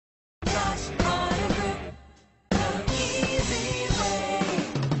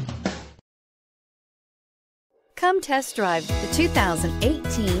Come test drive the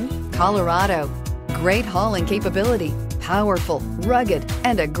 2018 Colorado. Great hauling capability, powerful, rugged,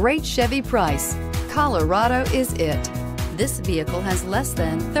 and a great Chevy price. Colorado is it. This vehicle has less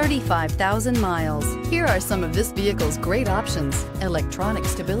than 35,000 miles. Here are some of this vehicle's great options: electronic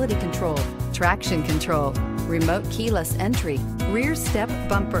stability control, traction control, remote keyless entry, rear step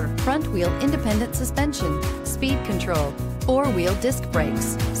bumper, front wheel independent suspension, speed control, four-wheel disc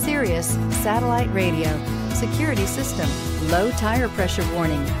brakes, Sirius satellite radio, security system, low tire pressure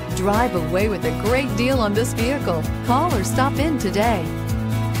warning. Drive away with a great deal on this vehicle. Call or stop in today.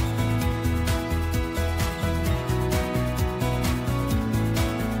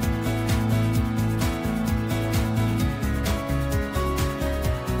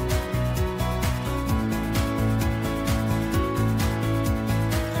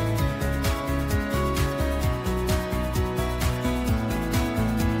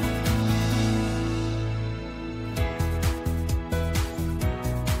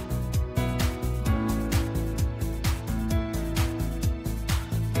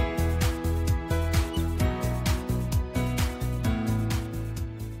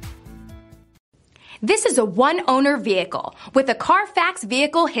 This is a one-owner vehicle with a Carfax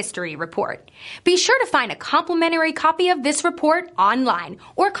Vehicle History Report. Be sure to find a complimentary copy of this report online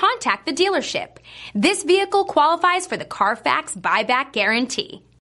or contact the dealership. This vehicle qualifies for the Carfax Buyback Guarantee.